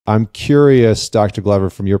I'm curious, Dr. Glover,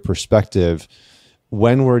 from your perspective,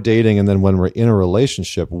 when we're dating and then when we're in a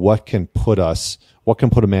relationship, what can put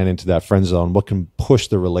a man into that friend zone? What can push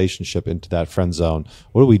the relationship into that friend zone?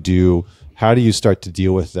 What do we do? How do you start to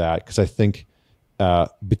deal with that? Because I think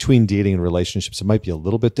between dating and relationships, it might be a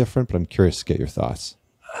little bit different, but I'm curious to get your thoughts.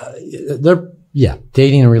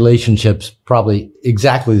 Dating and relationships, probably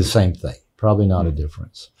exactly the same thing. Probably not a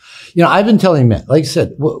difference. I've been telling men, like I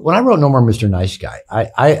said, when I wrote No More Mr. Nice Guy,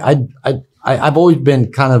 I've always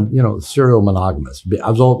been kind of, serial monogamous.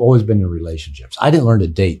 I've always been in relationships. I didn't learn to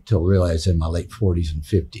date till I realized in my late 40s and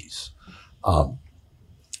 50s.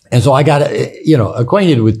 And so I got,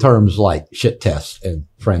 acquainted with terms like shit test and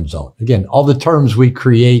friend zone. Again, all the terms we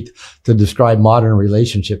create to describe modern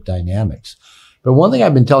relationship dynamics. But one thing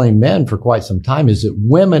I've been telling men for quite some time is that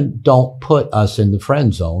women don't put us in the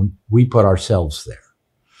friend zone. We put ourselves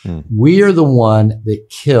there. We are the one that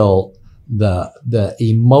kill the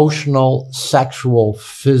emotional, sexual,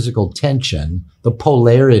 physical tension, the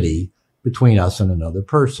polarity between us and another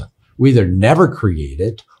person. We either never create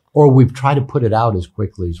it or we try to put it out as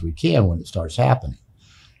quickly as we can when it starts happening.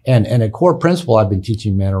 And a core principle I've been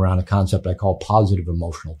teaching men around a concept I call positive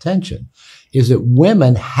emotional tension is that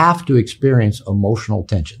women have to experience emotional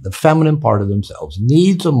tension. The feminine part of themselves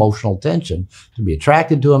needs emotional tension to be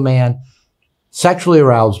attracted to a man, sexually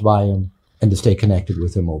aroused by him, and to stay connected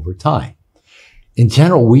with him over time. In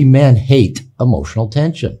general, we men hate emotional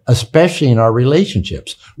tension, especially in our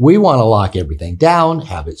relationships. We want to lock everything down,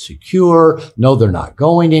 have it secure, know they're not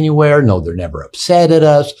going anywhere, know they're never upset at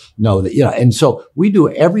us, know that, and so we do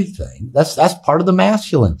everything. That's part of the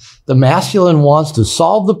masculine. The masculine wants to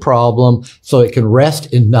solve the problem so it can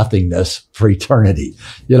rest in nothingness for eternity.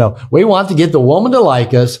 We want to get the woman to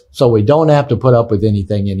like us so we don't have to put up with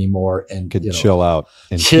anything anymore and chill out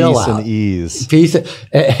and chill peace out. And ease. Peace.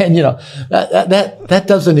 And that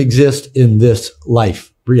doesn't exist in this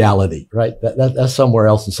life reality, right? That's somewhere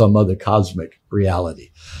else in some other cosmic reality.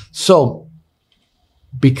 So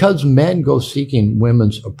because men go seeking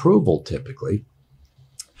women's approval typically,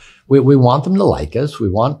 we want them to like us. We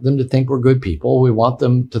want them to think we're good people. We want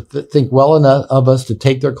them to think well enough of us to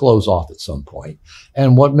take their clothes off at some point.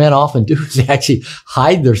 And what men often do is actually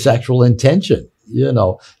hide their sexual intention. In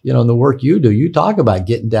the work you do, you talk about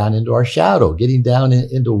getting down into our shadow, getting down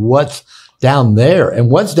into what's down there. And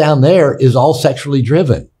what's down there is all sexually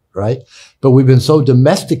driven, right? But we've been so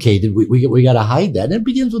domesticated, we got to hide that. And it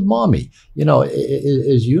begins with mommy.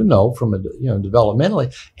 As you know, from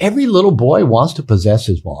developmentally, every little boy wants to possess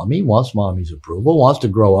his mommy, wants mommy's approval, wants to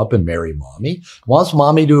grow up and marry mommy, wants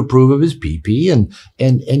mommy to approve of his pee-pee. And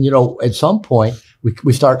at some point,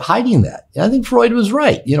 we start hiding that. And I think Freud was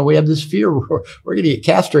right. We have this fear we're going to get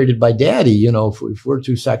castrated by daddy, if we're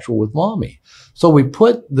too sexual with mommy. So we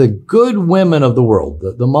put the good women of the world,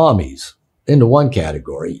 the mommies, into one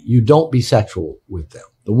category. You don't be sexual with them.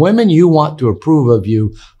 The women you want to approve of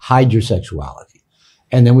you, hide your sexuality.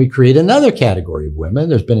 And then we create another category of women.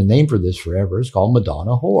 There's been a name for this forever. It's called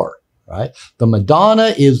Madonna whore, right? The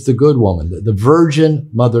Madonna is the good woman, the Virgin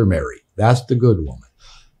Mother Mary. That's the good woman.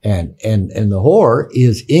 And the whore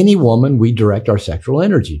is any woman we direct our sexual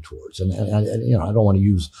energy towards. And I don't want to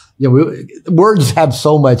use, words have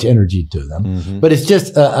so much energy to them, but it's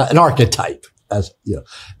just an archetype.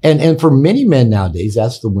 And for many men nowadays,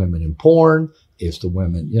 that's the women in porn. It's the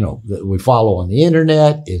women, that we follow on the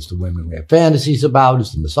internet. It's the women we have fantasies about.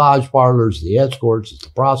 It's the massage parlors, the escorts, it's the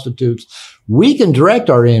prostitutes. We can direct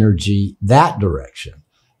our energy that direction.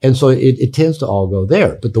 And so it tends to all go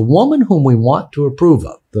there. But the woman whom we want to approve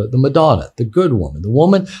of, the Madonna, the good woman, the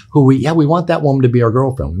woman who we want that woman to be our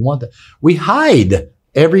girlfriend. We hide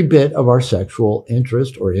every bit of our sexual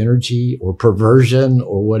interest or energy or perversion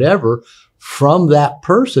or whatever from that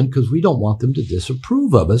person because we don't want them to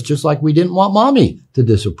disapprove of us, just like we didn't want mommy to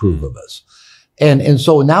disapprove of us. And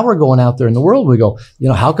so now we're going out there in the world. We go,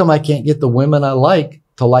 how come I can't get the women I like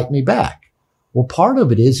to like me back? Well, part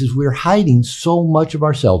of it is we're hiding so much of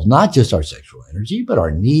ourselves, not just our sexual energy, but our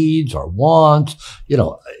needs, our wants,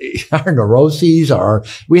 our neuroses,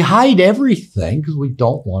 we hide everything because we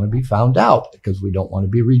don't want to be found out, because we don't want to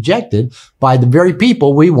be rejected by the very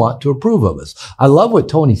people we want to approve of us. I love what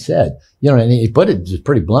Tony said, and he put it just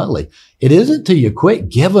pretty bluntly. It isn't till you quit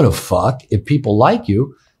giving a fuck if people like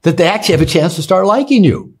you that they actually have a chance to start liking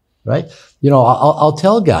you, right? I'll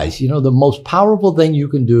tell guys, the most powerful thing you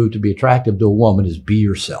can do to be attractive to a woman is be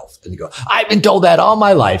yourself. And you go, I've been told that all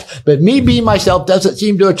my life, but me being myself doesn't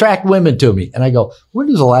seem to attract women to me. And I go, when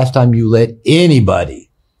is the last time you let anybody,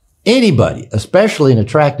 especially an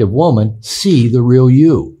attractive woman, see the real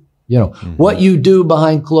you? You know, what you do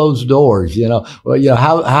behind closed doors,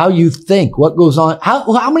 how you think, what goes on.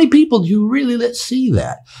 How many people do you really let see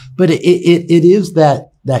that? But it is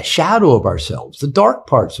that shadow of ourselves, the dark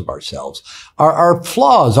parts of ourselves, our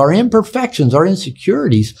flaws, our imperfections, our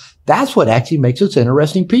insecurities. That's what actually makes us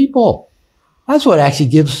interesting people. That's what actually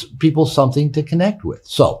gives people something to connect with.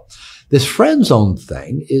 So this friend zone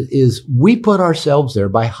thing is we put ourselves there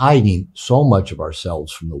by hiding so much of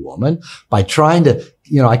ourselves from the woman, by trying to,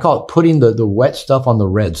 I call it putting the wet stuff on the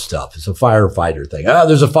red stuff. It's a firefighter thing.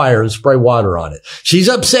 There's a fire. Let's spray water on it. She's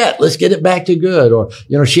upset. Let's get it back to good. Or,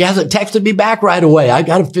 she hasn't texted me back right away. I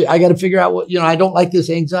got to figure out what, I don't like this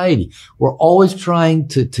anxiety. We're always trying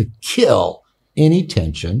to kill any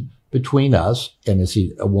tension between us and it's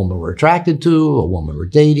a woman we're attracted to, a woman we're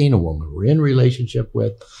dating, a woman we're in relationship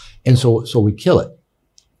with. And so we kill it.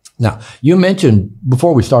 Now, you mentioned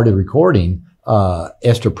before we started recording,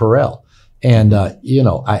 Esther Perel. And,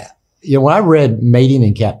 when I read Mating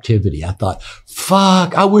in Captivity, I thought,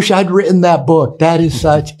 fuck, I wish I'd written that book. That is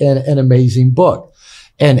such an amazing book.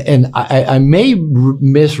 And I may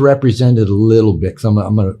misrepresent it a little bit because I'm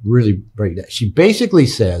going to really break that. She basically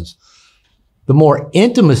says, the more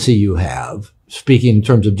intimacy you have, speaking in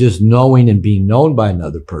terms of just knowing and being known by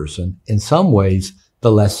another person, in some ways,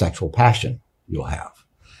 the less sexual passion you'll have.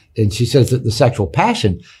 And she says that the sexual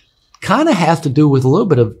passion kind of has to do with a little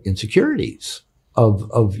bit of insecurities of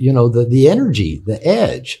the energy, the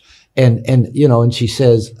edge. And she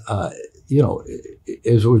says,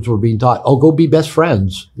 as we're being taught, go be best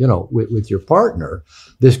friends, with your partner.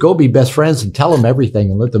 This go be best friends and tell them everything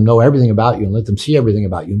and let them know everything about you and let them see everything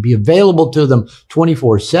about you and be available to them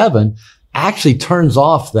 24/7 actually turns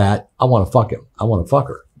off that I want to fuck him. I want to fuck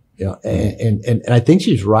her. And I think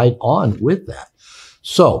she's right on with that.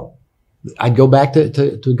 So I'd go back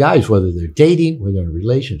to guys, whether they're dating, whether they're in a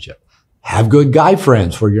relationship. Have good guy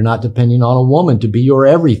friends where you're not depending on a woman to be your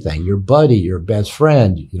everything, your buddy, your best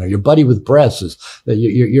friend, your buddy with breasts is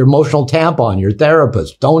your emotional tampon, your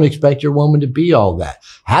therapist. Don't expect your woman to be all that.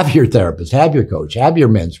 Have your therapist, have your coach, have your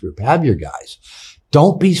men's group, have your guys.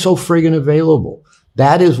 Don't be so friggin' available.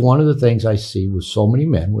 That is one of the things I see with so many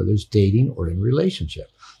men, whether it's dating or in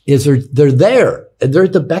relationship, is they're there. They're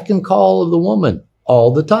at the beck and call of the woman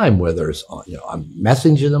all the time, whether it's, I'm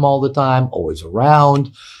messaging them all the time, always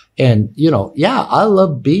around. And, I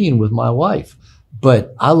love being with my wife,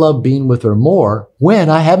 but I love being with her more when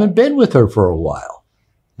I haven't been with her for a while.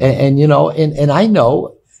 And I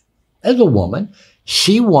know as a woman,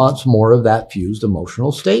 she wants more of that fused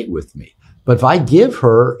emotional state with me. But if I give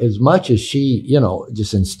her as much as she,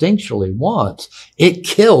 just instinctually wants, it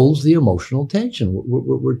kills the emotional tension.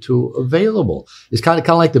 We're too available. It's kind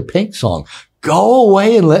of like the Pink song. Go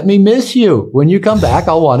away and let me miss you. When you come back,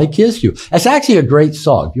 I'll want to kiss you. That's actually a great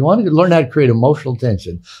song. If you want to learn how to create emotional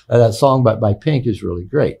tension, that song by Pink is really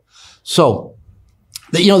great. So,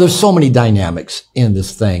 there's so many dynamics in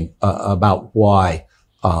this thing about why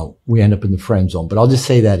we end up in the friend zone. But I'll just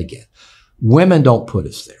say that again. Women don't put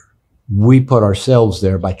us there. We put ourselves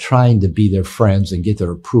there by trying to be their friends and get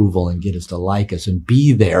their approval and get us to like us and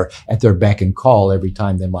be there at their beck and call every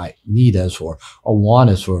time they might need us or want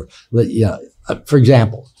us or, for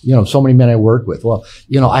example, so many men I work with. Well,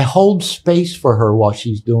 I hold space for her while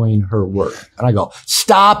she's doing her work. And I go,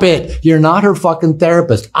 stop it. You're not her fucking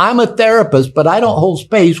therapist. I'm a therapist, but I don't hold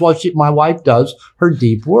space while my wife does her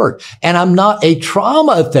deep work. And I'm not a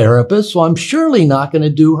trauma therapist, so I'm surely not going to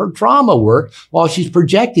do her trauma work while she's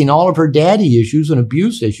projecting all of her daddy issues and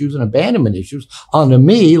abuse issues and abandonment issues onto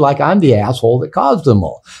me like I'm the asshole that caused them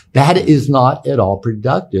all. That is not at all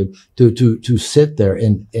productive to sit there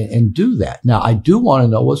and do that. Now, I do want to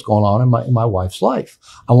know what's going on in my wife's life.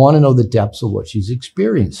 I want to know the depths of what she's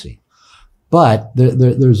experiencing. But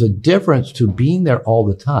there's a difference to being there all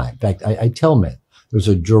the time. In fact, I tell men, there's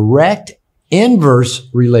a direct inverse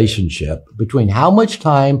relationship between how much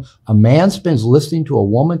time a man spends listening to a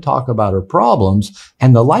woman talk about her problems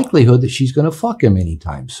and the likelihood that she's going to fuck him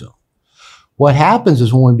anytime soon. What happens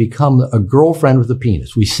is when we become a girlfriend with a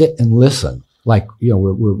penis, we sit and listen. Like,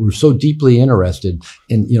 we're so deeply interested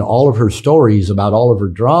in, all of her stories about all of her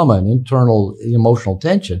drama and internal emotional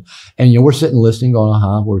tension. And, we're sitting listening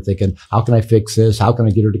going, we're thinking, how can I fix this? How can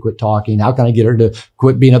I get her to quit talking? How can I get her to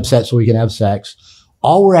quit being upset so we can have sex?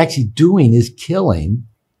 All we're actually doing is killing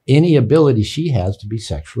any ability she has to be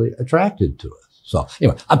sexually attracted to us. So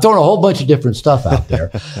anyway, I'm throwing a whole bunch of different stuff out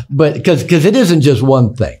there, but because it isn't just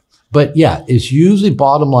one thing. But yeah, it's usually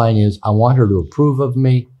bottom line is I want her to approve of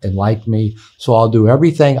me and like me. So I'll do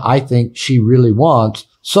everything I think she really wants.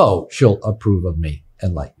 So she'll approve of me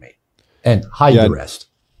and like me and hide the rest.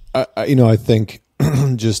 I think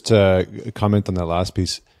just to comment on that last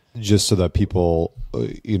piece, just so that people,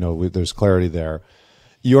 there's clarity there.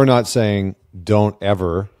 You're not saying don't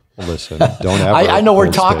ever listen. Don't ever. I know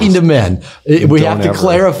we're talking to men. We have to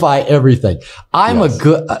clarify everything. I'm a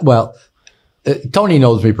good, Tony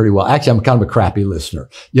knows me pretty well. Actually, I'm kind of a crappy listener.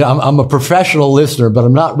 I'm a professional listener, but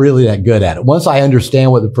I'm not really that good at it. Once I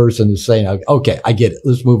understand what the person is saying, okay, I get it.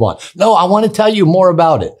 Let's move on. No, I want to tell you more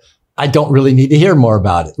about it. I don't really need to hear more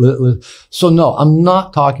about it. So no, I'm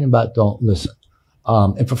not talking about don't listen.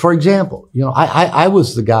 And for example, I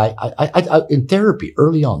was the guy, I in therapy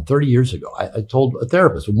early on, 30 years ago, I told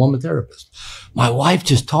a woman therapist, my wife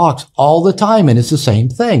just talks all the time and it's the same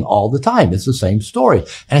thing all the time. It's the same story.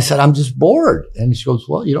 And I said, I'm just bored. And she goes,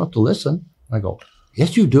 well, you don't have to listen. I go,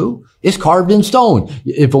 yes, you do. It's carved in stone.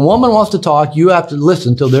 If a woman wants to talk, you have to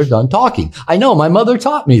listen till they're done talking. I know my mother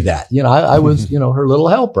taught me that. I was, her little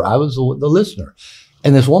helper. I was the listener.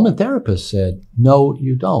 And this woman therapist said, no,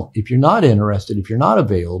 you don't. If you're not interested, if you're not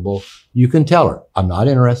available, you can tell her, I'm not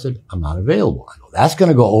interested. I'm not available. I go, that's going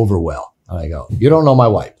to go over well. And I go, you don't know my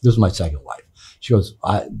wife. This is my second wife. She goes,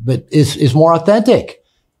 but it's more authentic.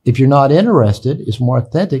 If you're not interested, it's more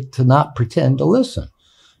authentic to not pretend to listen.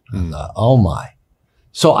 Oh my.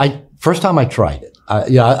 So first time I tried it,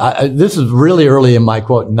 this is really early in my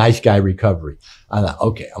quote, nice guy recovery. I thought,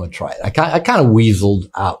 okay, I'm going to try it. I kind of weaseled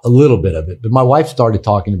out a little bit of it, but my wife started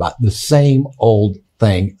talking about the same old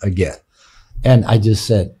thing again. And I just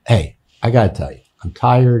said, hey, I got to tell you, I'm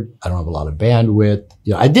tired. I don't have a lot of bandwidth.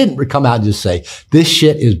 I didn't come out and just say, this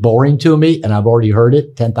shit is boring to me. And I've already heard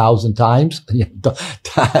it 10,000 times.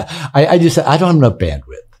 I just said, I don't have enough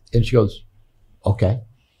bandwidth. And she goes, okay.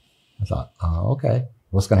 I thought, okay,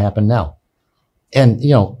 what's going to happen now? And,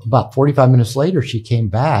 about 45 minutes later, she came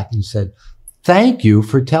back and said, thank you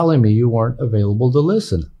for telling me you weren't available to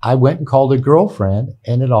listen. I went and called a girlfriend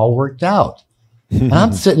and it all worked out. And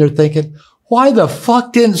I'm sitting there thinking, why the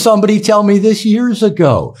fuck didn't somebody tell me this years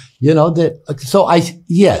ago? So I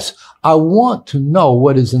want to know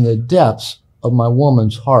what is in the depths of my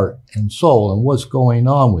woman's heart and soul and what's going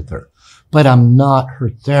on with her. But I'm not her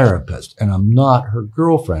therapist and I'm not her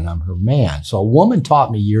girlfriend. I'm her man. So a woman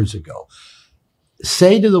taught me years ago,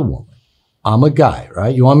 say to the woman, I'm a guy,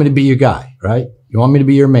 right? You want me to be your guy, right? You want me to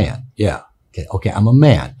be your man? Yeah. Okay. I'm a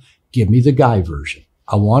man. Give me the guy version.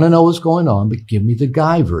 I want to know what's going on, but give me the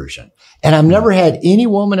guy version. And I've never had any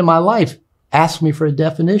woman in my life ask me for a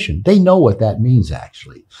definition. They know what that means,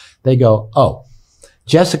 actually. They go, oh,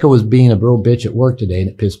 Jessica was being a real bitch at work today and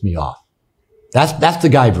it pissed me off. That's the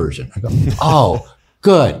guy version. I go, oh,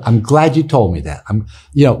 good. I'm glad you told me that.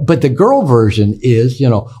 But the girl version is,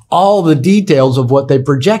 all the details of what they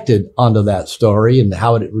projected onto that story and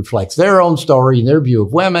how it reflects their own story and their view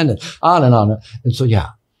of women and on and on. And so, you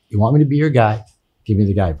want me to be your guy? Give me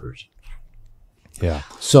the guy version. Yeah.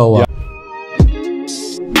 So, yeah.